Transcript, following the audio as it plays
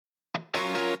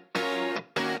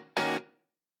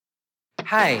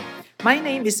Hi, my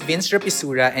name is Vince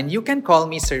Rapisura and you can call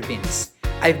me Sir Vince.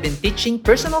 I've been teaching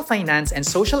personal finance and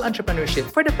social entrepreneurship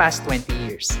for the past 20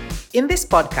 years. In this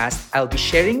podcast, I'll be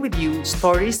sharing with you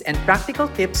stories and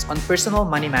practical tips on personal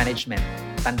money management.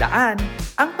 Tandaan,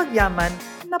 ang pagyaman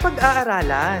na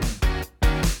pag-aaralan.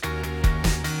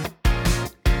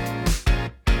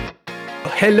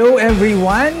 Hello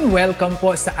everyone! Welcome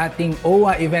po sa ating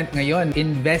OWA event ngayon,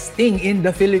 Investing in the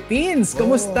Philippines.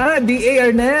 Kamusta, D.A.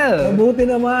 Arnel? Mabuti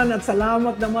naman at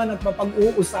salamat naman at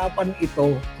mapag-uusapan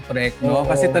ito. Correct, no?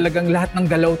 Kasi talagang lahat ng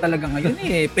galaw talaga ngayon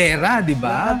pera, di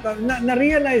ba?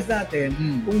 Na-realize natin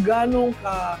kung gano'ng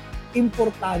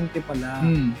importante pala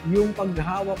yung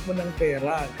paghawak mo ng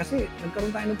pera. Kasi nagkaroon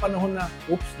tayo ng panahon na,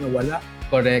 nawala.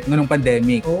 Correct, nung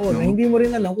pandemic. Oo, no? Na hindi mo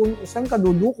rin alam kung saan ka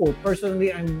duduko.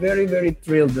 Personally, I'm very, very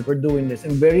thrilled that we're doing this.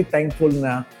 I'm very thankful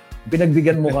na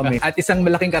pinagbigyan mo kami. At isang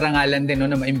malaking karangalan din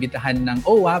na maimbitahan ng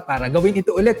OWA para gawin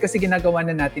ito ulit kasi ginagawa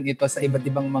na natin ito sa iba't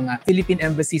ibang mga Philippine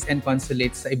embassies and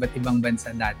consulates sa iba't ibang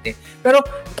bansa dati. Pero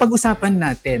pag-usapan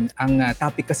natin, ang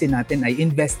topic kasi natin ay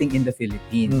investing in the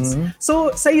Philippines.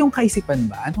 So, sa iyong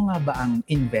kaisipan ba, ano nga ba ang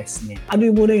investment? Ano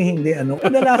yung muna yung hindi?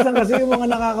 Kadalasan kasi yung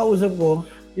mga nakakausap ko,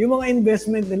 yung mga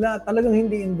investment nila, talagang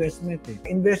hindi investment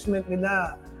Investment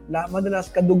nila,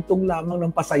 madalas kadugtong lamang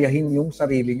ng pasayahin yung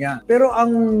sarili niya. Pero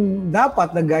ang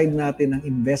dapat na guide natin ng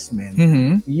investment,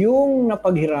 yung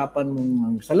napaghirapan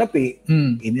mong salapi,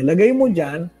 inilagay mo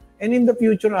dyan, and in the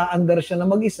future, aandar siya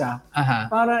na mag-isa,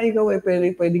 para ikaw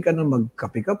pwede ka na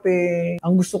magkape-kape.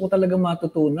 Ang gusto ko talaga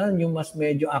matutunan, yung mas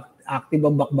medyo active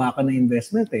ang bakbakan na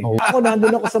investment Ako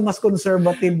nandun ako sa mas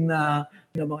conservative na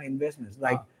mga investments.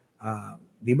 Like,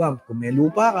 di ba, kung may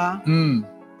lupa ka,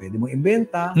 pwede mong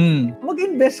ibenta.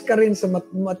 Mag-invest ka rin sa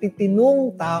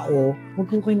matitinong tao. Huwag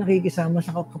kung kayo nakikisama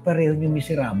sa kapareho niyo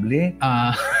miserable.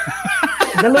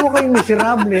 Dalawa kayong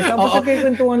miserable. Tapos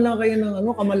kwentuhan lang kayo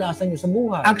ng kamalasan niyo sa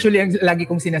buhay. Actually, ang lagi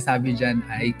kong sinasabi dyan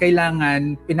ay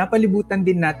kailangan pinapalibutan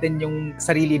din natin yung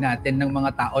sarili natin ng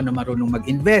mga tao na marunong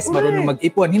mag-invest, marunong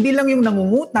mag-ipon. Hindi lang yung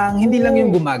nangungutang, hindi lang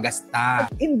yung gumagasta.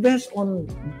 Invest on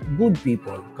good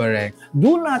people. Correct.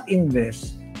 Do not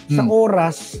invest sa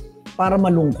oras para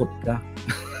malungkot ka.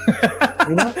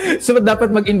 So,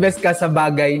 dapat mag-invest ka sa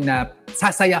bagay na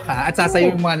sasaya ka at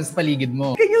sasaya yung mga nasa paligid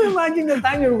mo. Can you imagine the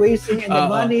time you're wasting and the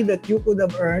money that you could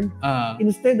have earned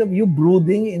instead of you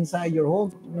brooding inside your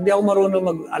home? Hindi ako marunong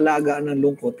mag-alaga ng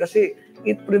lungkot kasi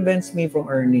it prevents me from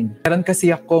earning. Meron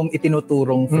kasi akong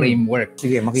itinuturong framework.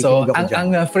 Sige, makikinig ako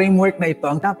dyan. Ang framework na ito,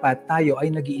 ang dapat tayo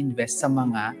ay nag-i-invest sa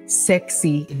mga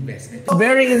sexy investment.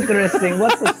 Very interesting.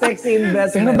 What's a sexy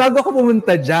investment? Pero bago ako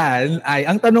pumunta dyan,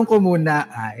 ang tanong ko muna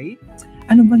ay,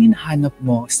 ano bang hinahanap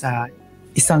mo sa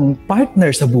isang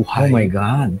partner sa buhay? Oh my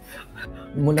God.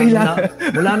 Mula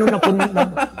nung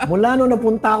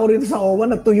napunta ako rito sa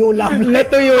OWA, natuyo lang.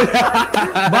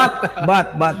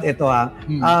 But, ito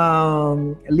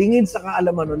lingid sa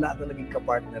kaalaman ng lahat na naging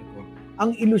kapartner ko,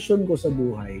 ang ilusyon ko sa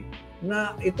buhay,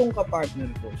 na itong kapartner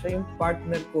ko, siya yung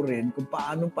partner ko rin kung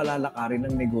paano palalakarin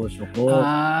ang negosyo ko.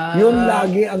 Yun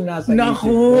lagi ang nasa isip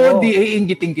ko. Di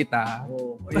iinggitin kita.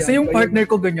 Kasi yung partner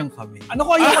ko, ganyan kami. Ano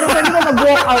ko, yung kanina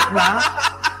mag-walk out na?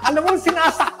 Alam mo,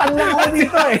 sinasaktan lang ako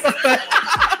dito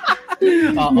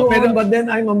But then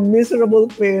I'm a miserable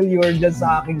failure dyan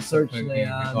sa aking search na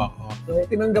yan. So,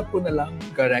 tinanggap ko na lang.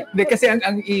 Correct. Kasi ang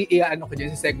ano ko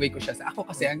dyan, segue ko siya sa ako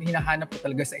kasi ang hinahanap ko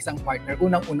talaga sa isang partner,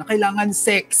 unang-una, kailangan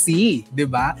sexy, di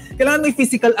ba? Kailangan may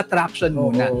physical attraction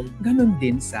muna. Ganon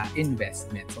din sa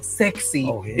investment. So, sexy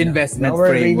investment framework.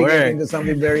 Now we're reading into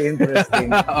something very interesting.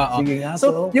 Sige nga.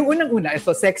 So, yung unang-una,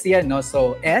 so sexy yan, no?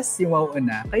 So, S, yung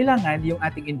una, kailangan yung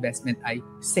ating investment ay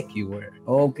secure.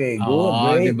 Okay, good.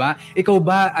 Great. Di ba? Ikaw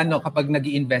ba, kapag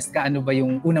nag-i-invest ka, ano ba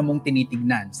yung una mong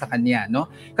tinitignan sa kanya,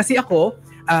 no? Kasi ako,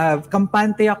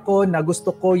 kampante ako na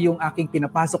gusto ko yung aking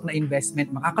pinapasok na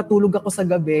investment, makakatulog ako sa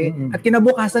gabi, at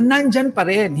kinabukasan, nandyan pa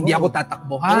rin. Hindi ako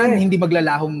tatakbuhan, hindi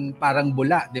maglalahong parang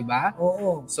bula, di ba?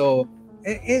 Oo. So,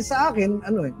 sa akin,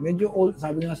 medyo old,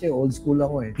 sabi nga sa'yo, old school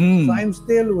ako So, I'm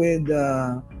still with,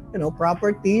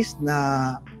 properties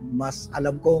na mas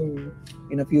alam kong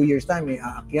in a few years time,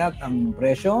 aakyat ang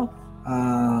presyo.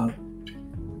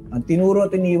 Ang tinuro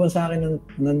at iniwan sa akin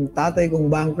ng tatay kong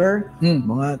banker,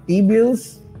 mga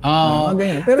T-bills, mga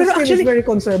ganyan. Pero actually, it's very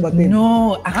conservative.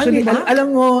 No, actually,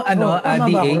 alam mo,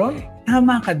 DA,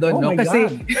 tama ka doon, no?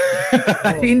 Kasi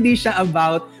God. Hindi siya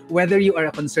about whether you are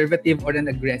a conservative or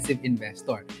an aggressive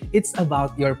investor. It's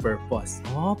about your purpose.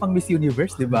 Pang Miss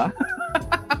Universe, di ba?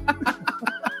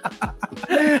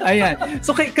 Ayan.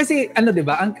 So kasi ano 'di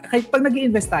ba, pag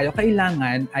nag-i-invest tayo,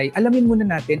 kailangan ay alamin muna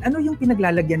natin ano yung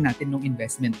pinaglalagyan natin ng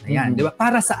investment na 'yan, 'di ba?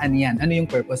 Para saan 'yan? Ano yung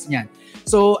purpose niyan?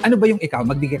 So ano ba yung ikaw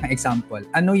magbigay ng example?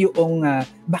 Ano yung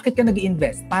bakit ka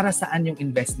nag-i-invest? Para saan yung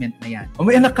investment na 'yan? O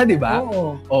may anak ka 'di ba?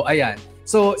 Oo. O ayan.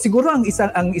 So siguro ang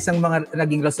isang mga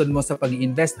naging rason mo sa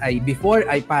pag-i-invest ay before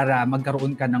ay para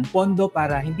magkaroon ka ng pondo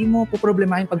para hindi mo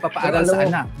poproblemahin pagpapaaral sa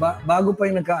anak. Bago pa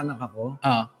yung nagkaanak ako,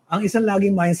 ang isang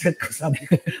laging mindset ko, sabi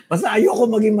ko, basta ayoko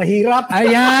maging mahirap.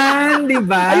 Ayan, di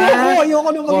ba?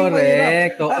 Ayoko nung maging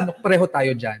mahirap. Correct. Pareho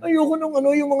tayo dyan. Ayoko nung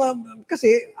yung mga,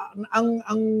 kasi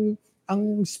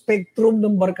ang spectrum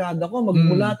ng barkada ko,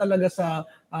 magmula talaga sa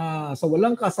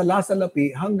walang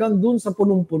kasala-salapi hanggang dun sa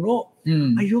punong-puno.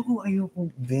 Ayoko,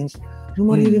 Vince. Yung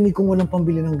maririnig kong walang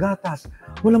pambili ng gatas,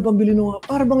 walang pambili ng,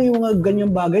 para bang yung mga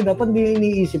ganyang bagay, dapat hindi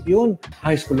iniisip yun.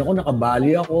 High school ako,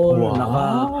 nakabali ako,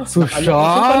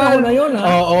 social. Na yun, ha?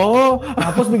 Oo.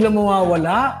 Tapos biglang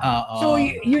mawawala. Oo. So,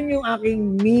 yun yung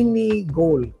aking mini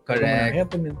goal. Correct. I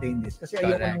have to maintain this. Kasi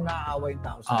ayoko nang naaawa yung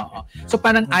tao sa akin. So,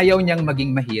 parang ayaw niyang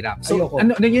maging mahirap. So,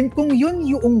 kung yun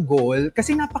yung goal,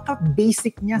 kasi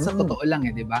napaka-basic niya sa totoo lang,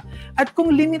 di ba? At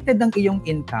kung limited ang iyong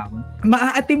income,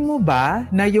 maaatim mo ba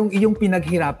na yung iyong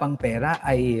pinaghirapang pera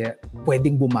ay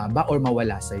pwedeng bumaba or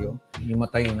mawala sa'yo?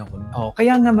 Himatayin ako.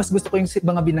 Kaya nga mas gusto ko yung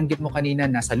mga binanggit mo kanina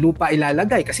na sa lupa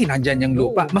ilalagay kasi nandyan yung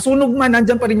lupa. Masunog man,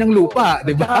 nandyan pa rin yung lupa,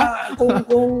 di ba?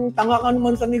 Kung tanga ka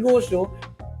naman sa negosyo,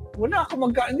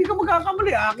 hindi ka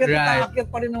magkakamali. Aakyat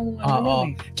pa rin ng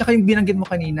ano. Tsaka yung binanggit mo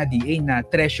kanina, DA, na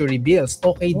treasury bills,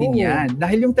 okay din yan.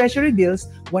 Dahil yung treasury bills,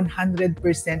 100%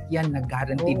 yan na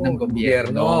guaranteed ng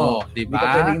gobyerno. Di ba? Hindi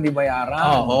ka pwedeng hindi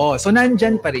bayaran. So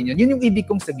nandyan pa rin yun. Yun yung ibig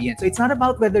kong sabihin. So it's not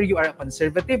about whether you are a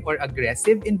conservative or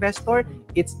aggressive investor.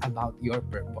 It's about your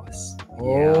purpose.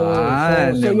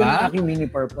 So yun ang aking mini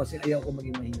purpose. Ayaw ko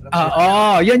maging mahirap.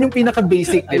 Yan yung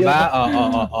pinaka-basic, di ba?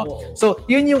 So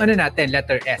yun yung natin,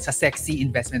 letter S, sa sexy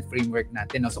investment framework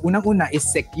natin. So unang-una is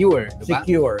secure, diba?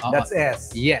 Secure, that's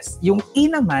S. Yes. Yung E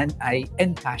naman ay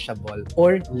encashable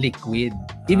or liquid.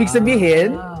 Ibig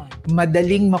sabihin,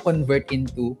 madaling ma-convert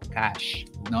into cash,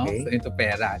 no? Okay. So into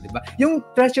pera, 'di ba? Yung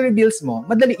treasury bills mo,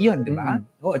 madali 'yun, 'di ba?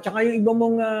 At saka yung iba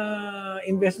mong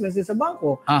investments din sa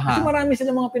bangko. Kasi marami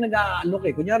silang mga pinag-aalok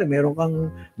eh. Kunyari, meron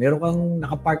kang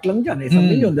nakapark lang diyan,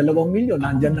 1 milyon, 2 milyon,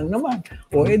 nandiyan lang naman.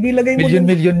 Di lagay mo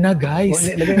milyon na, guys.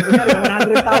 Lagay mo kunyari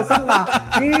 100,000 na.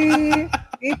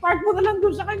 I-park mo na lang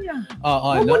doon sa kanya.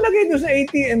 Huwag mo lagay doon sa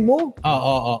ATM mo.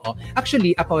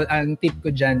 Actually, ako, ang tip ko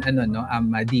dyan,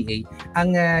 DA, ang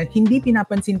hindi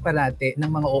pinapansin parate ng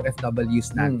mga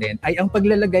OFWs natin ay ang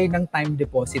paglalagay ng time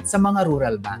deposit sa mga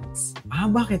rural banks.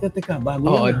 Bakit? Teka, bago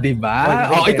yan. Di ba?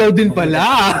 Ikaw din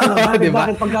pala.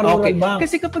 Bakit pagka-rural bank?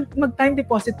 Kasi kapag mag-time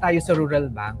deposit tayo sa rural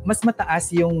bank, mas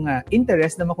mataas yung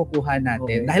interest na makukuha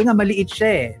natin dahil nga maliit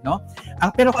siya no?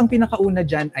 Pero ang pinakauna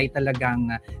dyan ay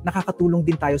talagang nakakatulong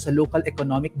din tayo sa local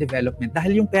economic development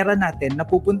dahil yung pera natin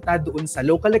napupunta doon sa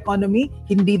local economy,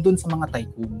 hindi doon sa mga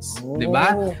tycoons. Di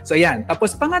ba? So yan.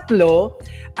 Tapos pangatlo,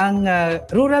 ang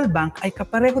rural bank ay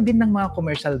kapareho din ng mga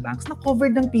commercial banks na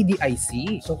covered ng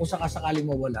PDIC. So kung sakasakali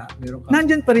mo wala, meron ka.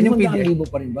 Nandyan pa rin yung PDIC. 500,000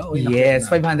 pa rin ba? Yes,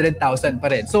 500,000 pa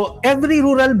rin. So every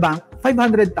rural bank,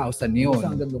 500,000 yun. So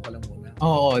hanggang doon ka lang muna.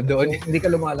 Doon. So, hindi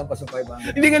ka lumalampas sa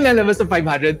 500. Hindi ka lalabas sa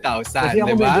 500,000, Kasi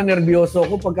ako medyo nervyoso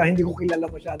ko pagka hindi ko kilala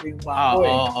masyado yung bangko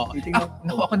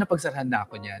Ako napagsarahan na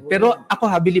ako niyan. Pero ako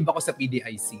bilib ako sa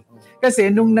PDIC. Kasi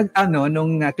nung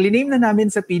claim na namin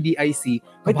sa PDIC,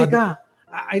 teka,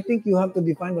 I think you have to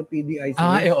define what PDIC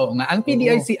is. Oo nga. Ang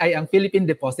PDIC ay ang Philippine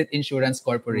Deposit Insurance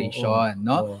Corporation,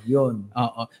 no? Yun.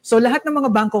 So lahat ng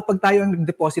mga bangko, pag tayo ang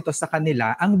deposito sa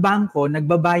kanila, ang bangko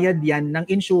nagbabayad yan ng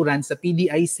insurance sa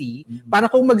PDIC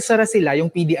para kung magsara sila, yung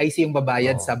PDIC yung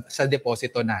babayad sa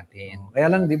deposito natin.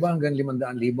 Kaya lang, di ba, hanggang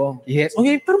 500,000? Yes.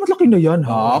 Okay, pero malaki na yan,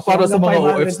 para sa mga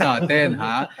OFs natin,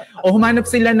 O humanap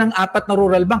sila ng 4 na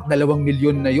rural bank, 2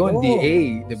 milyon na yon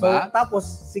DA, di ba? So, tapos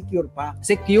secure pa.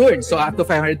 Secured. So up to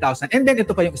 500,000. And then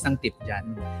ito pa yung isang tip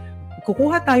dyan.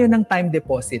 Kukuha tayo ng time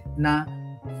deposit na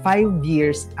 5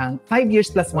 years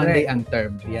plus 1 day ang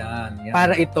term. Yan.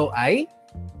 Para ito ay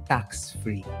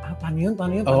tax-free. Paano yun?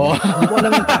 Hindi ko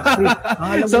alam yung tax-free.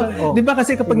 Di ba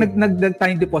kasi kapag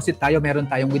nag-time deposit tayo, meron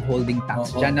tayong withholding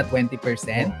tax dyan na 20%.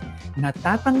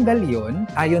 Natatanggal yun,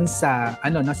 ayon sa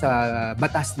sa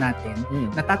batas natin,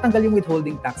 natatanggal yung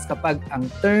withholding tax kapag ang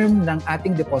term ng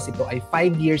ating deposito ay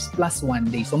 5 years plus 1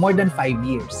 day. So more than 5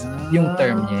 years yung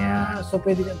term niya. So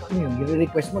pwede kang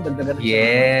i-request mo, dagdagan.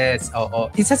 Yes,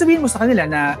 Isasabihin mo sa kanila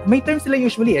na may term sila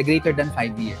usually greater than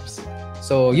 5 years.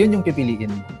 So, yun yung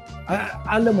pipiliin mo.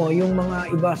 Alam mo, yung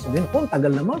mga iba, sabihin, tagal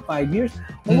naman, 5 years.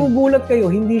 Magugulat kayo,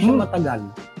 hindi siya matagal.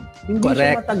 Hindi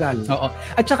siya matagal. Oo.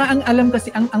 At saka ang alam kasi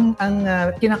ang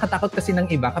kinakatakot kasi ng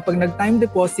iba kapag nag-time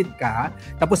deposit ka,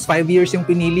 tapos 5 years yung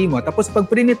pinili mo, tapos pag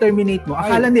pre-terminate mo,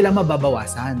 akala nila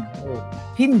mababawasan.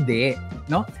 Hindi,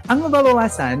 no? Ang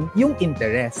mababawasan yung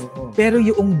interest. Pero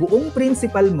yung buong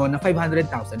principal mo na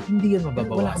 500,000, hindi yun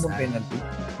mababawasan. Wala ka bang penalty?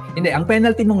 Hindi, ang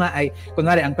penalty mo nga ay,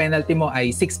 kunwari, ang penalty mo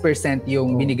ay 6%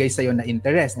 yung binigay sa'yo na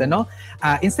interest, ano?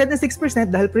 Instead na 6%,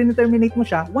 dahil pre-terminate mo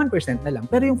siya, 1% na lang.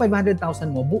 Pero yung 500,000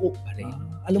 mo, buo pa rin.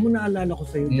 Alam mo, naalala ko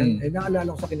sa'yo dyan.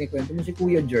 Naalala ko sa kinikwento mo si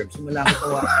Kuya Jerb. Sumalaki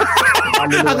ko.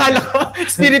 Akala ko,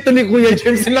 spirito ni Kuya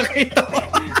Jerb sila kita.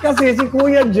 Kasi si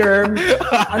Kuya Jerb,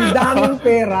 ang daming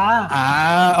pera.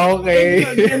 Okay.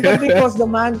 And because the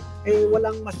man,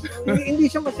 hindi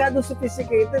siya masyadong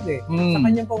sophisticated sa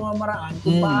kanyang pamamaraan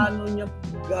kung paano niya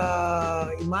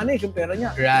i-manage yung pera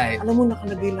niya. Right. Alam mo,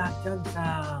 nakalagay lahat yan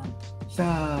sa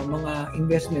mga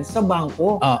investments sa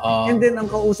bangko. And then, ang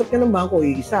kausap niya ng bangko,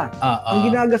 isa. Ang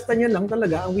ginagasta niya lang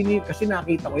talaga, kasi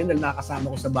nakita ko yun, dahil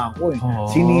nakasama ko sa bangko.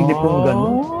 Sinilip yung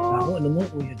gano'n. Ako, alam mo,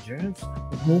 Kuya Jerms,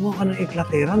 magmumukha ka ng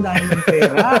eklatera dahil ng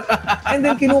pera. And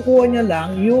then, kinukuha niya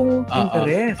lang yung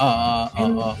interest.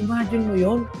 And imagine mo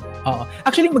yun.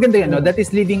 Actually, maganda yan, no? That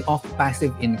is living off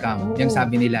passive income. Yung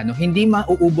sabi nila, no? Hindi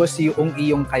mauubos yung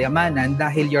iyong kayamanan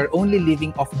dahil you're only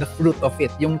living off the fruit of it.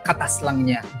 Yung katas lang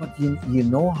niya. But you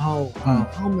know how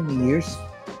many years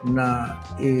na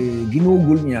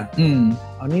ginugol niya.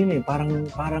 Ano yun parang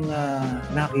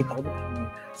nakita ko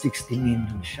 60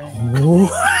 million siya.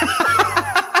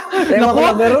 Naku,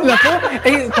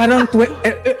 parang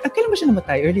kailan ba siya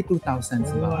namatay? Early 2000s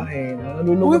ba?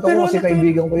 Nalulungkot ako kasi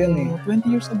kaibigan ko yan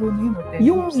 20 years ago na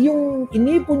yun. Yung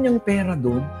inipon niyang pera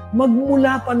doon,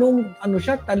 magmula pa nung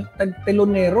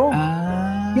telonero.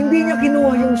 Hindi niya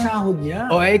kinuha yung sahod niya.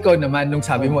 Ikaw naman, nung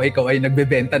sabi mo, ikaw ay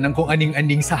nagbebenta ng kung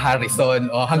aning-aning sa Harrison.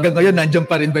 Hanggang ngayon, nandiyan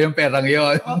pa rin ba yung perang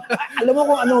yon? Alam mo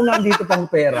kung ano nandito pang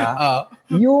pera?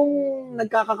 Yung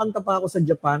nagkakakanta pa ako sa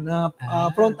Japan na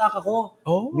front act ako.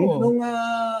 Nung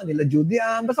nila Judy,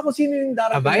 basta kung sino yung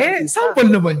darating.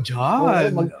 Sample naman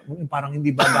dyan. Parang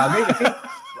hindi ba bagay kasi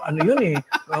ano yun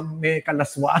may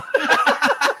kalaswa.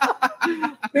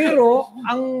 Pero,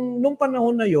 nung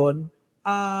panahon na yun,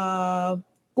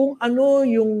 kung ano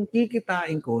yung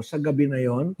kikitain ko sa gabi na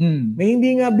yon, may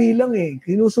hindi nga bilang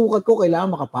kinusukat ko,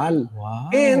 kailangan makapal.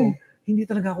 Wow. And hindi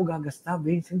talaga ako gagasta,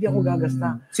 Vince. Hindi ako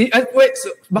gagasta.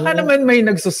 Baka naman may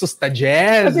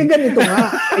nagsusustagen. Kasi ganito nga.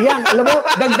 Ayan, alam mo,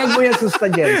 dagdag mo yan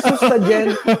sustagen.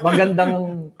 Sustagen, magandang...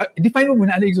 Define mo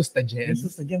muna ano yung sustagen. Yung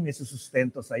sustagen, may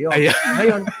susustento sa'yo.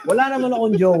 Ngayon, wala naman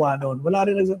akong jowa noon. Wala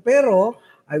rin pero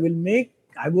I will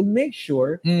make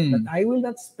sure that I will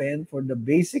not spend for the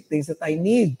basic things that I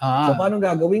need. So, paano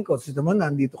gagawin ko? Kasi naman,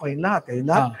 nandito kayong lahat.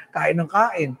 Kain ng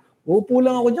kain. Uupo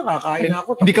lang ako dyan, kakain ako.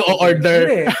 Hindi ka o-order.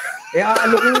 Hindi.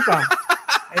 Aalukin ka.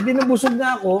 Hindi nabusog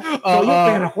na ako. So, yung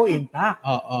pera ko intact.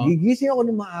 Gigising ako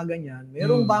ng maaga niyan.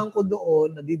 Merong bangko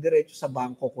doon na didiretso sa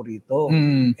bangko ko rito.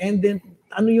 And then,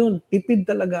 tipid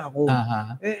talaga ako.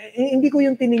 Hindi ko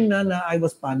yung tiningnan na I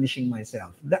was punishing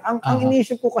myself. Ang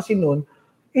inisip ko kasi noon,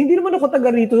 hindi naman ako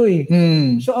taga rito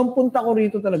So, ang punta ko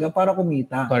rito talaga para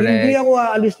kumita. Correct. Hindi ako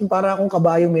aalis para akong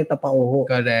kabayong may tapauho.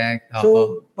 Correct.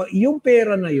 So, yung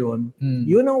pera na yun,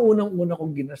 yun ang unang-una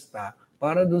kong ginasta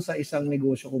para dun sa isang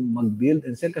negosyo kong mag-build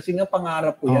and sell. Kasi nga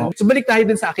pangarap ko yan. So, balik tayo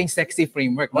dun sa aking sexy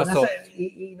framework. So,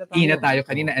 ina tayo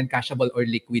kanina, encashable or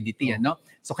liquidity.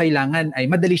 So, kailangan ay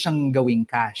madali siyang gawing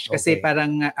cash. Kasi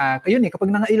parang,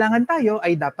 kapag nangailangan tayo,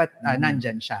 ay dapat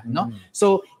nandyan siya. No?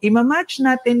 So, imamatch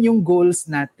natin yung goals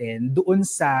natin doon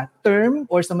sa term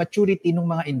or sa maturity ng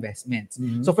mga investments.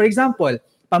 So, for example,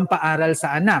 pampaaral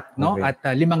sa anak, no? At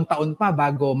 5 taon pa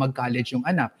bago mag-college yung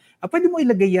anak. Pwede mo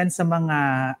ilagay yan sa mga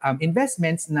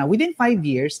investments na within 5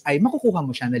 years ay makukuha mo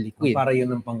siya na liquid. Para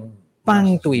yun ang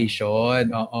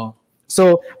pang-tuition.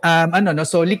 So,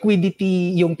 so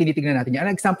liquidity yung tinitingnan natin.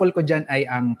 Ang example ko dyan ay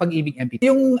ang Pag-ibig MPT.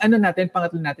 Yung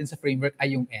pangatlo natin sa framework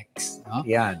ay yung X. No?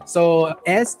 Yan. So,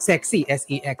 sexy,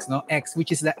 S-E-X, no? X,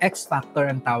 which is the X factor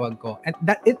ang tawag ko.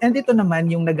 And ito naman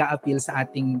yung nag-a-appeal sa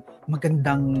ating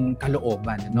magandang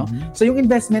kalooban. No? So, yung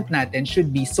investment natin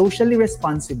should be socially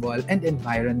responsible and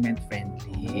environment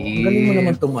friendly. Galing mo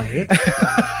naman tumahi.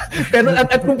 Pero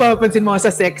at kung papapansin mo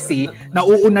sa sexy,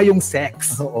 nauuna yung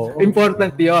sex.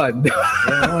 Important yun.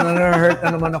 Na-hurt na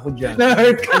naman ako dyan.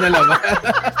 Na-hurt ka na naman.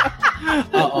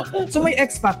 So may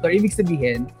X factor, ibig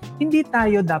sabihin, hindi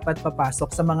tayo dapat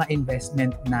papasok sa mga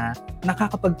investment na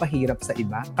nakakapagpahirap sa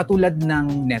iba. Katulad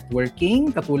ng networking,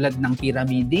 katulad ng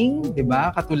pyramiding, di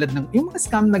ba? Katulad ng yung mga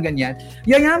scam na ganyan.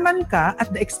 Yayaman ka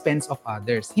at the expense of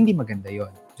others. Hindi maganda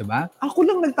yon, di ba? Ako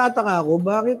lang nagtataka ako,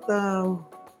 bakit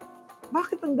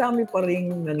bakit ang dami pa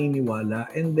ring naniniwala?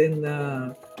 And then,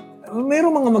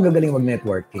 mayroong mga magagaling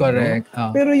mag-networking. Correct.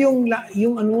 No? Pero yung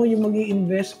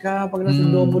mag-i-invest ka pag nasa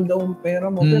double daw ang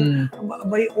pera mo. Pero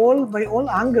by all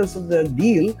angles of the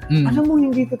deal, alam mo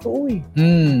hindi totoo eh.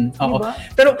 Oo. Diba?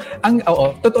 Pero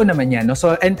totoo naman yan, no?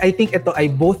 So, and I think ito ay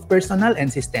both personal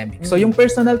and systemic. So yung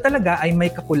personal talaga ay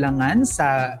may kakulangan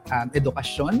sa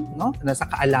edukasyon, no? Sa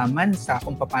kaalaman sa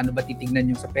kung paano ba titignan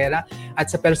yung sa pera,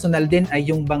 at sa personal din ay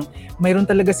yung bang mayroon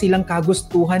talaga silang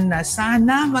kagustuhan na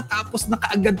sana matapos na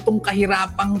kaagad tong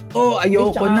kahirapang to,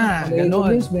 ayoko na.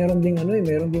 Ganon. Meron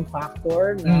ding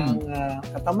factor ng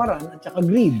katamaran at saka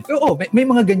greed. Oo, may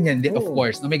mga ganyan din, of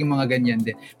course. No? May mga ganyan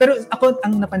din. Pero ako,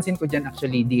 ang napansin ko dyan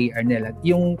actually, D. Arnel,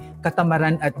 yung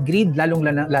katamaran at greed, lalo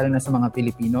na sa mga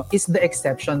Pilipino, is the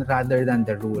exception rather than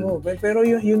the rule. Pero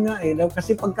yun nga eh,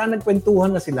 kasi pagka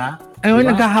nagkwentuhan na sila, diba?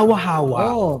 Naghahawa-hawa.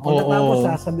 Pagkatapos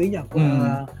sasabihin niya,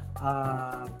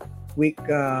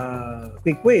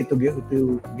 quick way to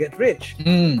get rich.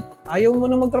 Ayaw mo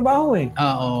na magtrabaho eh.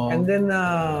 And then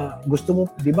gusto mo,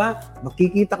 'di ba?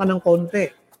 Makikita ka ng konti.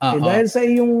 Dahil sa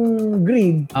iyong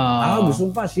greed,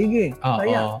 gusto mo pa, sige.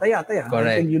 Taya.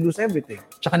 Correct. Until you lose everything.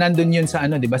 Tsaka nandun yun sa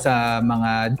 'di ba, sa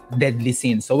mga deadly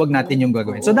sins. So wag natin yung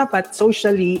gagawin. So dapat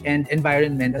socially and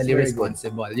environmentally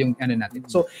responsible yung natin.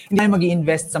 So hindi tayo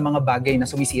mag-i-invest sa mga bagay na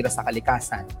sumisira sa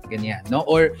kalikasan, ganyan, no?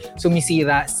 Or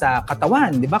sumisira sa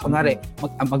katawan, 'di ba? Kunwari,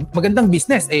 magandang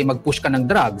business mag-push ka ng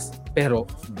drugs, pero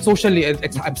socially and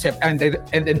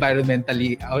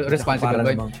environmentally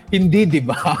responsible. Hindi, 'di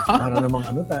ba? Para namang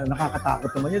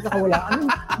nakakatakot naman yun. Saka wala,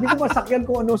 hindi ko masakyan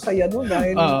kung ano saya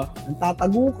dahil ang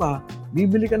tatago ka,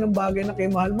 bibili ka ng bagay na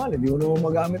kay mahal-mahal, hindi mo naman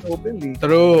magamit openly.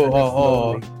 True.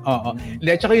 Oo.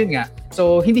 Tsaka yun nga.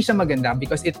 So hindi siya maganda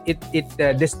because it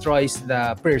destroys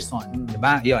the person, 'di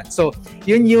ba? 'Yon. So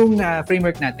yun yung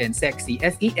framework natin, SEXy.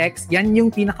 SEX, yan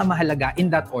yung pinakamahalaga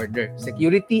in that order.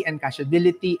 Security and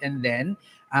cashability, and then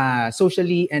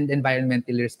socially and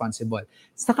environmentally responsible.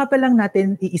 Saka pa lang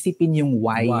natin iisipin yung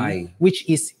why, which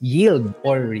is yield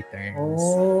or returns.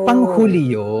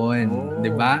 Panghuli yun, di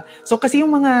ba? So kasi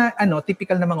yung mga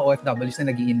typical na mga OFWs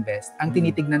na nag-i-invest, ang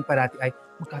tinitignan parati ay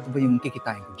magkano ba yung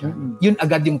kikitain ko dyan? Yun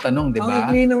agad yung tanong, di ba?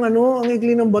 Ang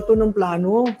ikli ng bato ng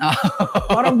plano.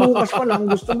 Parang bukas pa lang,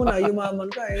 gusto mo na,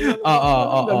 yumaman ka eh.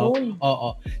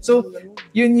 Oo. So,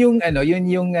 yun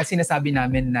yung sinasabi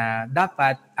namin na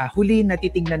dapat huli na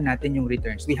titignan natin yung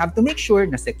returns. We have to make sure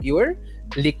na secure,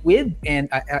 liquid, and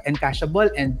cashable,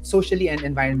 and socially and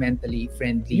environmentally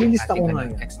friendly. Yung lista ko nga.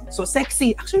 So,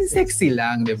 sexy. Actually, sexy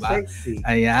lang, di ba? Sexy.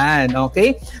 Ayan,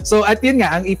 okay? So, at yun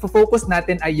nga, ang ifo-focus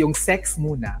natin ay yung sex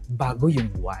muna bago yung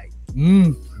why.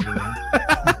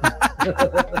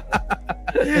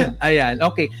 Ayan,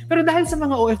 okay. Pero dahil sa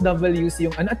mga OFWs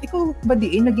yung at ikaw ba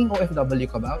naging OFW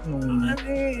ka ba?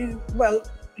 Well,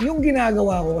 yung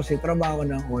ginagawa ko kasi trabaho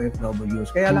ng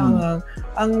OFWs. Kaya lang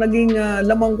ang naging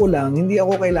lamang ko lang, hindi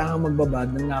ako kailangan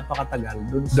magbabad ng napakatagal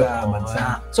doon sa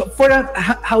bansa. So for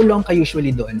how long ka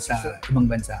usually doon sa ibang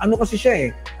bansa? Ano kasi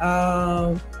siya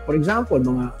for example,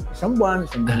 mga isang buwan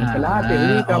kalahati,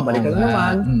 uwi ka, balik ka na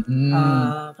naman.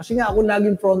 Kasi nga ako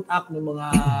laging front act ng mga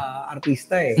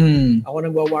artista Ako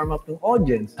nagwa-warm up ng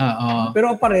audience.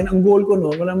 Pero pa rin, ang goal ko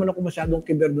noon, wala man ako masyadong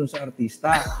kiber doon sa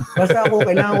artista. Basta ako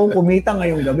kailangan kong kumita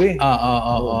ngayong gabi.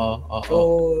 So,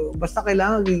 basta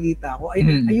kailangan kikita ako.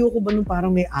 Ayoko ba nung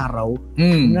parang may araw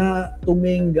na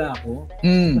tumenga ako,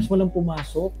 mas walang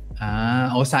pumasok?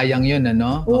 Sayang yun,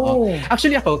 Oo.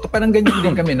 Actually ako, parang ganyan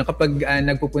din kami, kapag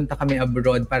nagpupunta kami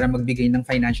abroad para magbigay ng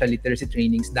financial literacy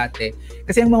trainings dati.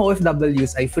 Kasi ang mga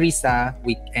OFWs ay free sa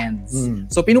weekends.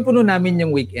 So, pinupuno namin yung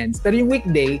weekends. Pero yung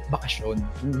weekday, bakasyon.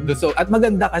 So, at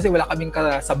maganda kasi wala kaming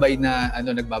kasabay na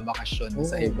nagbabakasyon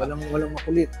sa iba. Walang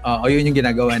makulit. Yun yung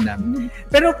ginagawa namin.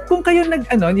 Pero kung kayo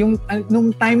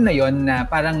nung time na yon na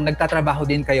parang nagtatrabaho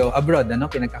din kayo abroad,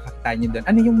 pinagkakakitaan nyo doon,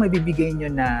 ano yung mabibigay nyo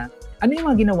na ano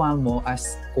yung mga ginawa mo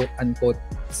as quote-unquote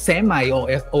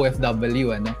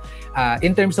semi-OFW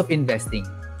in terms of investing?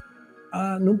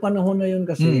 Nung panahon na yun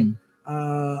kasi,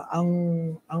 ang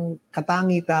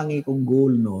katangi-tangi kong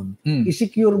goal noon,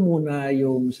 i-secure muna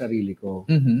yung sarili ko.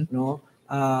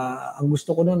 Ang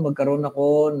gusto ko noon, magkaroon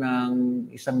ako ng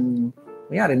isang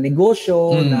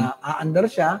negosyo na aandar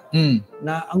siya,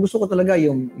 na ang gusto ko talaga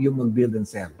yung mag-build and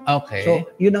sell. Okay. So,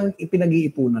 yun ang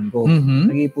pinag-iipunan ko.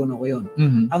 Nag-iipunan ko yun.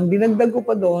 Ang dinagdag ko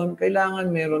pa doon, kailangan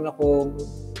meron akong,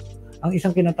 ang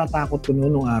isang kinatatakot ko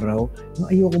noon nung araw,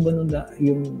 ayoko ba noon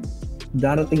yung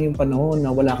darating yung panahon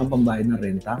na wala kang pambayad ng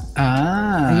renta.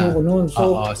 Ayoko noon.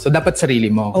 So dapat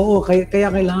sarili mo. Oo, kaya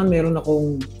kailangan meron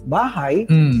akong bahay,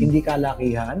 hindi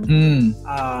kalakihan,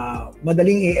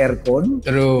 madaling i-aircon.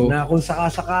 True. Na kung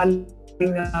sakasakal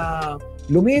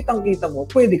lumiit ang kita mo,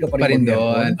 pwede ka pa rin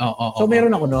doon. So,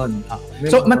 meron ako noon.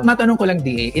 So, matanong ko lang,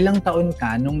 DA, ilang taon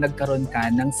ka nung nagkaroon ka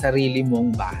ng sarili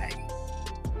mong bahay?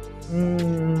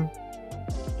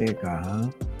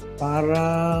 Teka,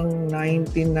 parang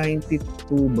 1992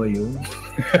 ba yun?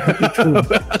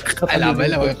 Kaalaman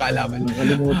lang.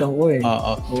 Nakalimutan ko eh.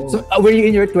 Oo. So, were you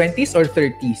in your 20s or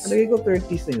 30s? Lagay ko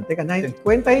 30s na yun. Teka,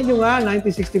 kwentahin nyo nga,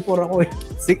 1964 ako eh.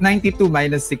 92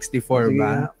 minus 64 Sige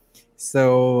ba? nga. So,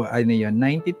 ano yun?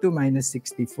 92 minus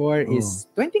 64 is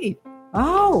 28.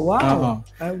 Oh, wow.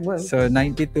 Well, So,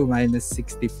 92 minus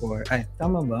 64. Ay,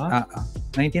 tama ba?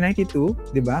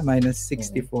 1992, di ba? Minus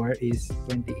 64 is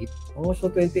 28. Oh,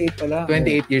 so 28 pala.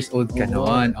 28 years old ka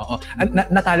noon. Oo.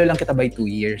 Natalo lang kita by 2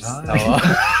 years. Ah.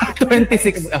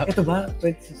 26. Ito ba?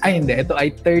 26? Ay, hindi. Ito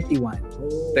ay 31.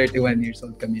 Oh. 31 years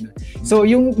old kami noon. So,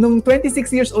 nung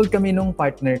 26 years old kami nung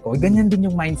partner ko, ganyan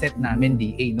din yung mindset namin,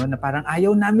 DA, no? Na parang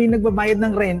ayaw namin nagbabayad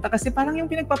ng renta kasi parang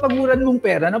yung pinagpapaguran mong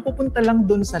pera napupunta lang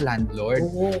doon sa landlord.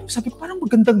 Oo. Sabi ko, parang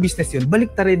magandang business yun.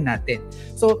 Balik ta rin natin.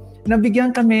 So,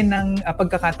 nabigyan kami ng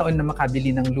pagkakataon na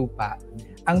makabili ng lupa.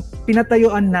 Ang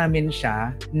pinatayuan namin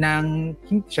siya ng,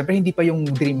 syempre hindi pa yung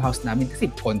dream house namin kasi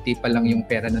konti pa lang yung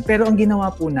pera nun. Pero ang ginawa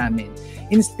po namin,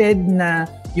 instead na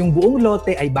yung buong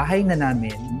lote ay bahay na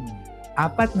namin,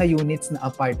 4 na units na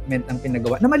apartment ang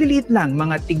pinagawa, na maliliit lang,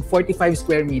 mga tig 45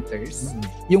 square meters.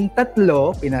 Yung 3,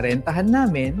 pinarentahan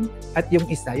namin, at yung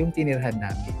isa, yung tinirhan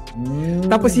namin.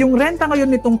 Tapos yung renta ngayon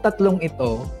nitong 3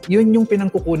 ito, yun yung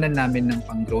pinangkukunan namin ng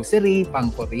pang-grocery,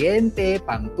 pang-kuryente,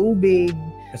 pang-tubig.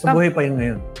 Sa buhay pa yun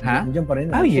ngayon. Ha? Nandiyan pa rin.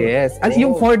 Oh, yes. At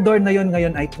yung 4-door na yun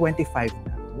ngayon ay 25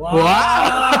 na. Wow!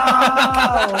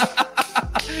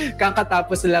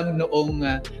 Kakatapos lang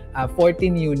noong 14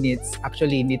 units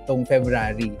actually nitong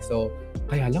February. So,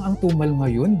 kaya lang ang tumal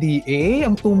ngayon, DA,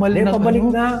 ang tumal na pabalik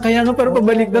na. Kaya nga pero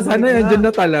pabalik na sana, nandiyan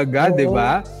na talaga, 'di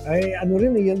ba? Ay, ano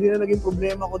rin yan din na naging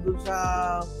problema ko dun sa,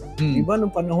 di ba,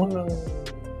 nung panahon ng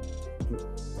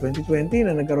 2020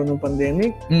 na nagkaroon ng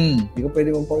pandemic, hindi ko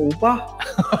pwede mong paupa.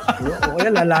 O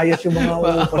kaya lalayas yung mga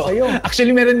uupa sa'yo.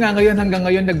 Actually, meron nga ngayon, hanggang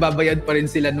ngayon, nagbabayad pa rin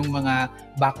sila ng mga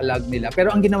backlog nila.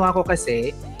 Pero ang ginawa ko kasi,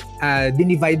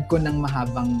 dinivide ko ng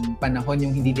mahabang panahon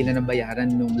yung hindi nila nabayaran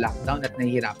nung lockdown at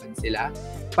nahihirapan sila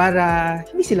para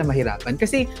hindi sila mahirapan.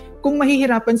 Kasi kung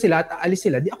mahihirapan sila at aalis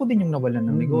sila, di ako din yung nawalan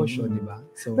ng negosyo, di ba?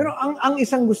 So, pero ang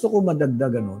isang gusto ko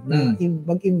madagdag, na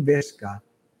mag-invest ka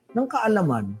ng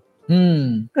kaalaman.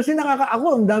 Kasi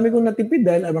ako, ang dami kong natipid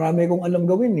dahil marami kong alam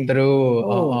gawin eh. True.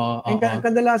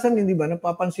 Kadalasan, hindi ba,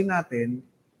 napapansin natin,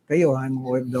 kayo ha,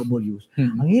 mga OFWs,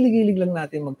 ang hilig-hilig lang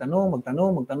natin magtanong.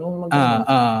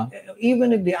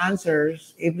 Even if the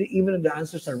answers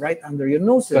are right under your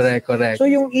noses. Correct. So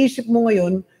yung isip mo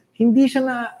ngayon, hindi siya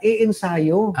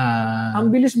na-e-ensayo.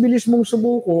 Ang bilis-bilis mong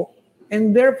subuko,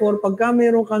 and therefore, pagka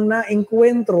meron kang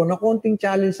na-enkwentro na konting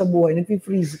challenge sa buhay,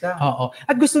 nag-freeze ka. Oo.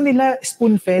 At gusto nila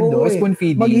spoon-fed,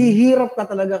 spoon-feeding. Maghihirap ka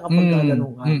talaga kapag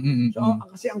ganun ka. So,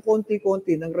 kasi ang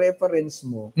konti-konti ng reference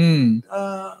mo,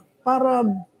 para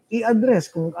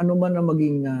i-address kung ano man na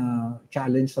maging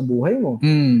challenge sa buhay mo.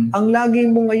 Ang lagi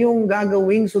mo ngayong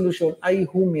gagawing solusyon ay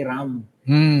humiram.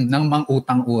 Nang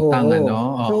mang-utang-utang,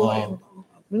 So,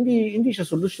 hindi siya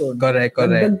solusyon. Correct.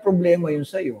 Dagdag problema yun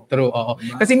sa'yo. True, oo.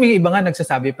 Diba? Kasi may iba nga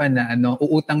nagsasabi pa na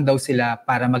uutang daw sila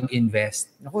para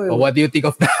mag-invest. What do you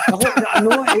think of that?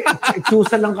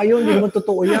 Tsusa lang kayo, hindi naman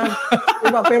totoo yan.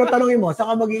 Diba? Pero tanongin mo,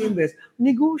 saan ka mag-i-invest?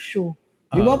 Negosyo.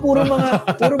 Di ba? Puro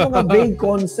mga vague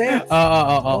concepts.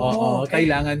 Oo.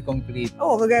 Kailangan complete.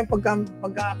 Oo, kagaya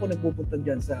pagka ako nagpupunta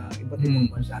dyan sa iba't ibang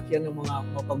bansa, yan ang mga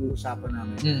mapag-uusapan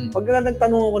namin. Pagka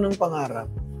nagtanong ako ng pangarap,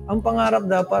 ang pangarap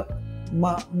dapat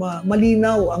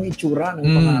malinaw ang itsura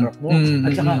ng pangarap mo.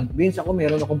 At saka, Vince, ako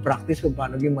meron akong practice kung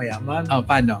paano maging mayaman.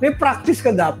 Paano? May practice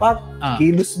ka dapat.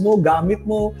 Kilos mo, gamit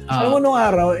mo. Alam mo, nung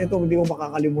araw, ito hindi ko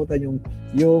makakalimutan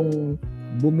yung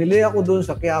bumili ako doon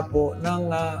sa Quiapo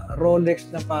ng Rolex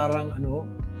na parang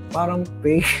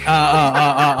fake.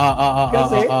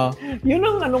 Kasi yun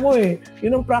ang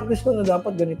yun ang practice ko na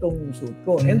dapat ganitong suit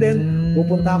ko. And then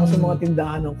pupunta ako sa mga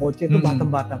tindahan ng kotse. Ito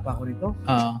batang-bata pa ako nito.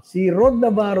 Si Rod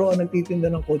Navarro ang nagtitinda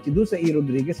ng kotse doon sa E.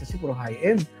 Rodriguez kasi puro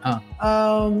high-end.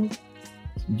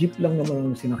 Jeep lang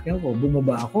naman ang sinakyan ko.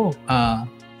 Bumaba ako.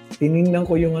 Tinignan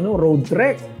ko yung road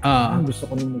trek. Gusto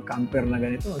ko nung mag-camper na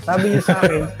ganito. Sabi niya sa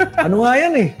akin, ano nga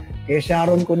yan eh? Kay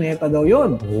Sharon Cuneta daw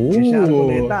yun. Kay Sharon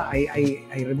Cuneta,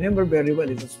 I remember very well,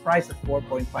 it was priced at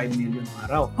 4.5 million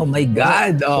araw. Oh my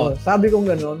God! So, sabi kong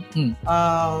gano'n,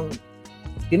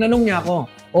 tinanong niya ako,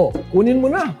 kunin mo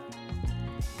na.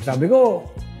 Sabi ko,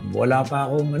 wala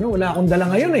akong dala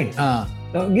ngayon eh.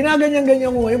 So,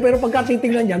 ginaganyan-ganyan ko ngayon, pero pagka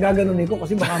titingnan niya, gaganunin ko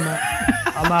kasi baka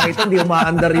makita, hindi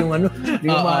umaandar yung hindi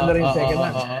umaandar yung second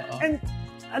hand. And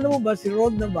alam mo ba, si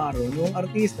Rod Navarro, nung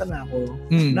artista na ako,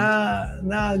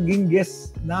 naging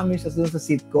guest namin siya doon sa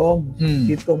sitcom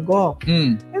ko.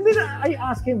 And then I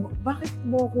asked him, bakit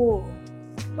mo ko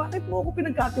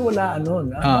pinagkatiwalaan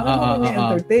nun? Bakit mo ko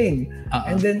ni-entertain?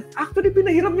 And then, actually,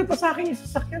 pinahiram niya pa sa akin yung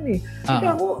sasakyan eh.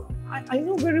 Kaya ako, I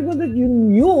know very well that you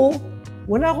knew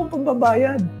wala akong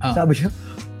pambabayad. Sabi siya,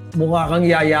 mukha kang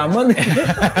yayaman.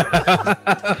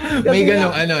 May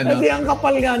ganong no? Kasi ang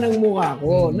kapal nga ng mukha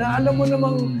ko. Na alam mo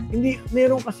namang, hindi,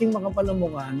 meron kasing makapal na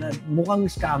mukha na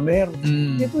mukhang scammer.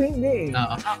 Ito hindi.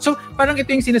 So, parang ito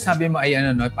yung sinasabi mo ay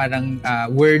parang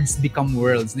words become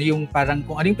worlds. Yung parang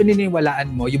kung anong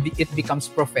pininiwalaan mo, it becomes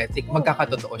prophetic.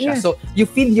 Magkakatotoo siya. Yes. So, you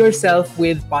feed yourself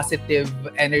with positive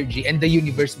energy and the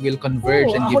universe will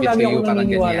converge and give it to you.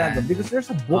 Parang ganyan. Because there's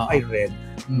a book I read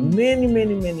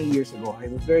many years ago.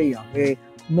 I was very young.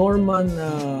 Norman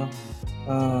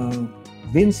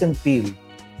Vincent Peale.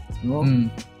 No?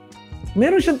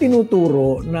 Meron siyang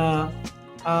tinuturo na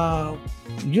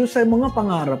yung sa mga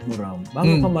pangarap mo raw,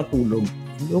 bago ka matulog,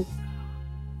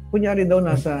 kunyari daw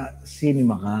nasa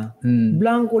cinema ka,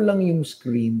 blanco lang yung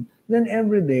screen, then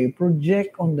every day,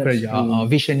 project on the screen.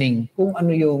 Visioning. Kung ano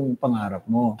yung pangarap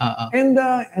mo. And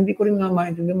hindi ko rin nga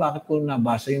maintindihan bakit ko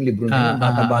nabasa yung libro na yun.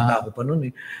 Bata-bata ako pa nun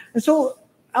eh. So,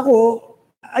 ako,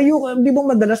 di ba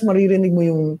madalas maririnig mo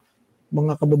yung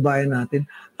mga kababayan natin,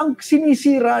 ang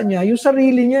sinisira niya, yung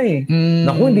sarili niya eh.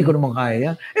 Naku, hindi ko naman kaya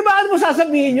yan. Bakit mo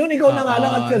sasabihin yun? Ikaw na nga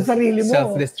lang at sarili mo.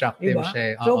 Self-destructive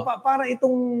siya. So, para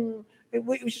itong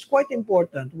which is quite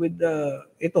important with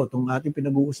itong ating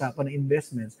pinag-uusapan na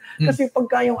investments. Kasi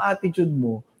pagka yung attitude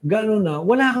mo, gano'n na,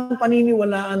 wala kang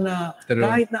paniniwalaan na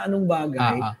kahit na anong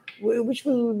bagay, which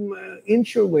will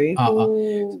inch your way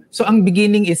to... So, ang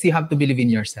beginning is you have to believe in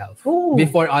yourself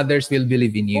before others will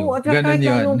believe in you. At gano'n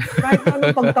yun. Kahit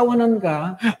anong pagtawanan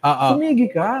ka,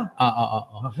 sumigi ka.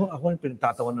 Ako,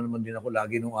 pinagtatawanan naman din ako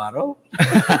lagi nung araw.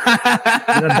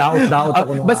 Pinadaot-daot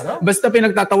ako nung araw. Basta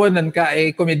pinagtatawanan ka,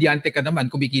 komedyante ka naman,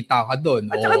 kumikita ka doon.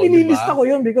 At saka nililista ko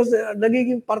yun because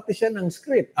nagiging parte siya ng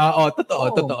script.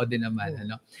 Totoo din naman.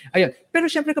 Ayun. Pero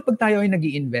syempre kapag tayo ay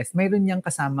nag-i-invest, mayroon niyang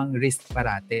kasamang risk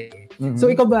parate. So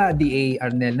ikaw ba, D.A.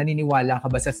 Arnel, naniniwala ka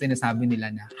ba sa sinasabi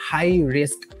nila na high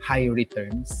risk, high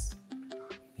returns?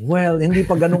 Well, hindi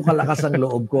pa ganun kalakas ang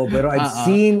loob ko, pero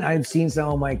I've seen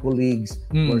some of my colleagues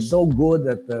who are so good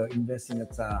at investing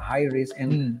at high risk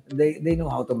and they know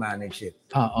how to manage it.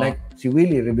 Like si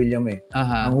Willie Rebillame,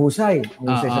 ang husay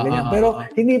sa ganyan. Pero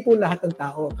hindi po lahat ng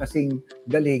tao kasing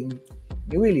galing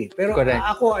ni Willie. Pero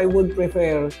ako, I would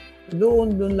prefer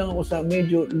doon lang ako sa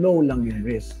medyo low lang yung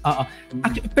risk.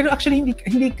 Pero actually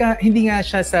hindi nga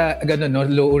siya sa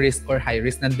low risk or high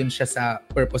risk, nandun siya sa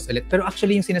purpose ulit. Pero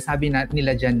actually yung sinasabi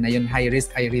nila diyan na yung high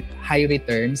risk high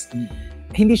returns,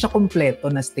 hindi siya kompleto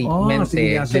na statement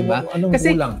diba?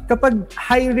 Kasi kapag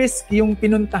high risk yung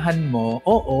pinuntahan mo,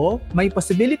 may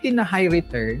possibility na high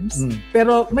returns,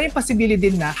 pero may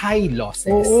possibility din na high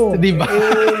losses, diba?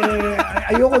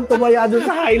 Ayokong tumaya doon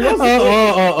sa high losses.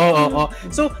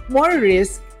 So, more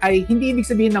risk ay hindi ibig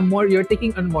sabihin na you're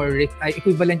taking on more risk ay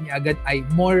equivalent niya agad ay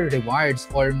more rewards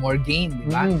or more gain, di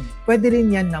ba? Pwede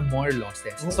rin yan na more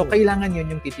losses. So, kailangan yun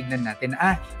yung titignan natin.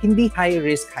 Hindi high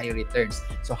risk, high returns.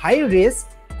 So, high risk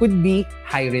could be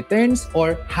high returns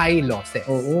or high losses.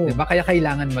 Di ba? Kaya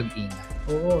kailangan mag-ingat.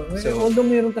 So, although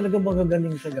mayroon talaga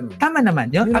magagaling sa ganun. Tama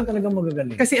naman. Mayroon talaga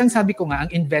magagaling. Kasi ang sabi ko nga, ang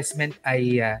investment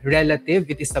ay relative,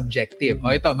 it is subjective.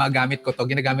 Ito, ginagamit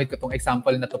ko tong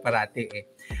example na to parati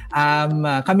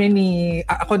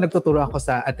ako nagtuturo ako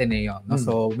sa Ateneo. No?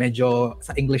 So, medyo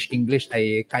sa English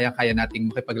ay kaya-kaya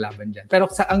nating makipaglaban dyan. Pero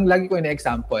ang lagi ko na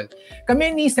example,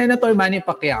 kami ni Senator Manny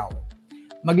Pacquiao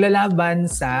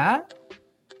maglalaban sa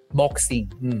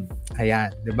boxing.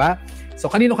 Ayan, di ba? So,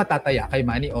 kanino ka tataya? Kay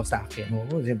Manny o sa akin?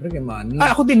 Siyempre kay Manny.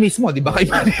 Ako din mismo, di ba? Kay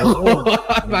Manny ako.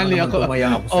 Manny ako. Tumaya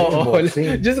ako sa boxing.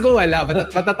 Diyos ko wala.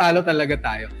 Matatalo talaga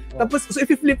tayo. Tapos, so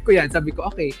if-flip ko yan, sabi ko,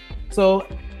 okay. So,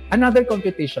 another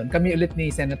competition, kami ulit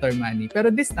ni Senator Manny. Pero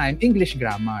this time, English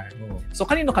grammar. So,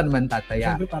 kanino ka naman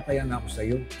tataya? Siyempre, tataya na ako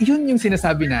sa'yo. Yun yung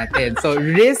sinasabi natin. So,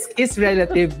 risk is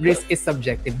relative, risk is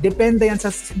subjective. Depende yan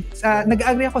sa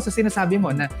nag-agree ako sa sinasabi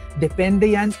mo na depende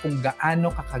yan kung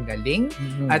gaano kakagaling.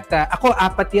 At ako,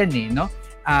 4 yan no?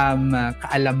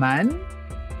 Kaalaman,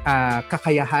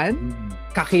 kakayahan,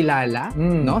 kakilala,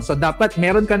 no? So, dapat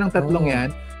meron ka ng 3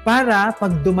 yan. Para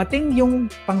pag dumating yung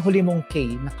panghuli mong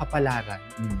K na kapalaran,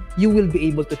 you will be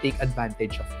able to take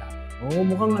advantage of that.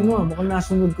 Mukhang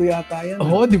nasunod ko yata yan.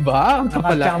 Di ba?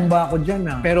 Nakachamba ako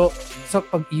dyan. Pero sa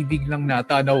pag-ibig lang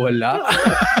nata nawala.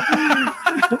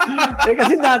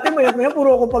 Kasi dati maya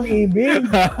puro ako pag-ibig.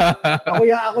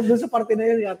 Ako doon sa parte na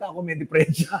yun, yata ako may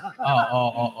depresya.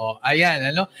 Oo.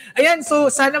 Ayan, Ayan,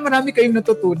 so sana marami kayong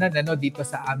natutunan dito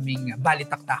sa aming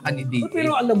balitaktakan ni DA.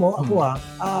 Pero alam mo, ako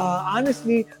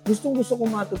honestly, gustong-gusto ko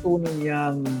matutunan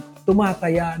yung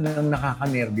tumataya ng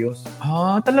nakaka-nervyos.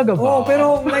 Talaga ba? Oo,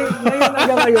 pero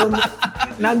ngayon,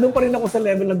 nandun pa rin ako sa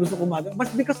level na gusto ko matutunan.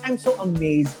 But because I'm so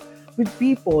amazed with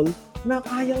people na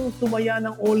kayang tumaya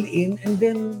ng all-in and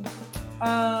then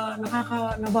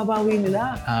nababawi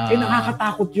nila.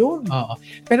 Nakakatakot yun. Oo.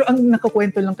 Pero ang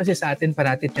nakakwento lang kasi sa atin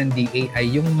parati ng DA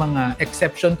ay yung mga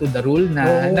exception to the rule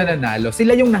na nananalo.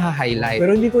 Sila yung naha-highlight.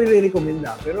 Pero hindi ko i-recommend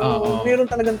na. Pero meron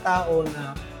talagang tao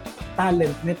na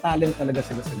may talent talaga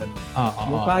sila sa ganun.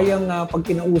 Yung kayang pag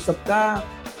kinausap ka,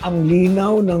 ang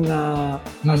linaw ng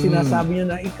sinasabi niya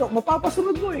na ikaw,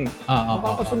 mapapasunod mo eh.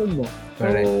 Mapapasunod mo.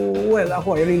 Correct. So, well, I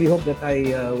really hope that I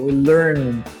will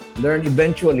learn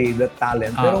eventually the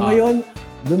talent. Pero ngayon,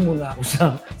 doon muna ako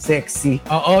sa sexy.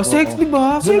 Sex, di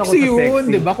ba? Doon ako Sexy sa yun,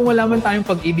 sexy. di ba? Kung wala man tayong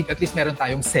pag-ibig, at least meron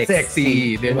tayong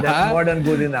sexy, di And that's ba? more than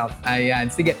good enough. Ayan,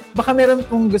 sige. Baka meron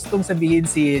pong gustong sabihin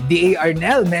si D.A.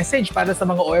 Arnel, message para sa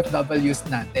mga OFWs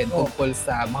natin tungkol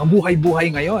sa mga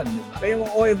buhay-buhay ngayon. Di ba? Kaya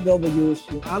mga OFWs,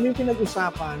 yung aming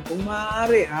pinag-usapan, kung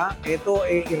maaari ito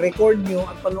i-record nyo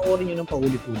at panoorin nyo ng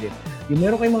paulit-ulit. Yung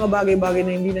meron kayong mga bagay-bagay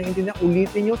na hindi naintindihan,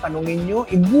 ulitin nyo, tanungin nyo,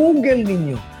 i-google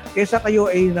ninyo. Kesa kayo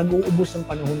ay nag-uubos ng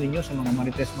panahon ninyo sa mga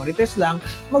marites-marites lang,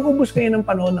 mag-ubos kayo ng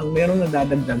panahon ng meron na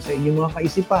dadagdag sa inyong mga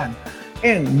kaisipan.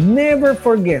 And never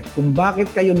forget kung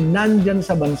bakit kayo nandyan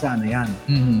sa bansa na yan.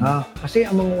 Kasi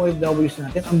ang mga OFWs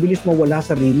natin, ang bilis mawala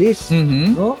sa release.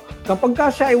 No? Kapag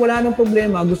siya ay wala ng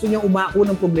problema, gusto niya umako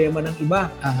ng problema ng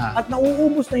iba. At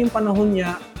nauubos na yung panahon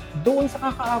niya doon sa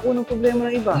kakaako ng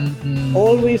problema ng iba.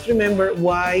 Always remember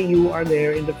why you are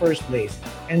there in the first place.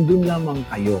 And doon lamang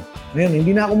kayo. Ngayon,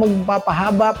 hindi na ako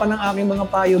magpapahaba pa ng aking mga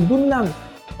payo. Doon lang.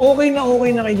 Okay na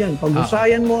kayo dyan.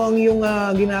 Pag-usayan mo ang iyong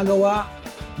ginagawa,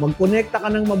 mag-connecta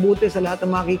ka ng mabuti sa lahat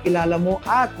ng makikilala mo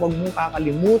at huwag mong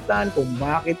kakalimutan kung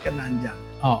bakit ka nandyan.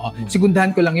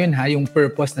 Sigundahan ko lang yun yung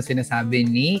purpose na sinasabi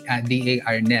ni D.A.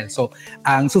 Arnel. So,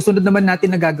 ang susunod naman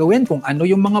natin na gagawin kung ano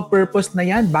yung mga purpose na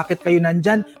yan, bakit kayo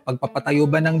nandyan, pagpapatayo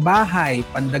ba ng bahay,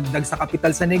 pandagdag sa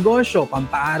kapital sa negosyo,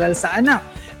 pampaaral sa anak,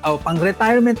 o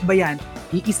pang-retirement ba yan,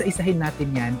 iisa-isahin natin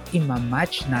yan,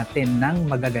 ima-match natin ng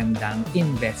magagandang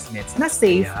investments na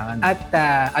safe at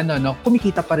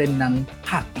kumikita pa rin ng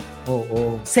happy.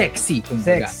 Sexy.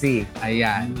 Sexy.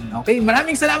 Ayan. Okay,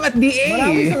 maraming salamat, D.A.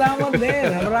 Maraming salamat din.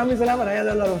 Maraming salamat. I had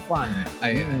a lot of fun.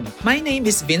 Ayan. My name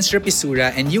is Vince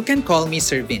Rapisura and you can call me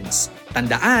Sir Vince.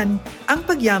 Tandaan, ang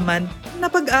pagyaman na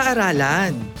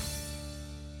pag-aaralan.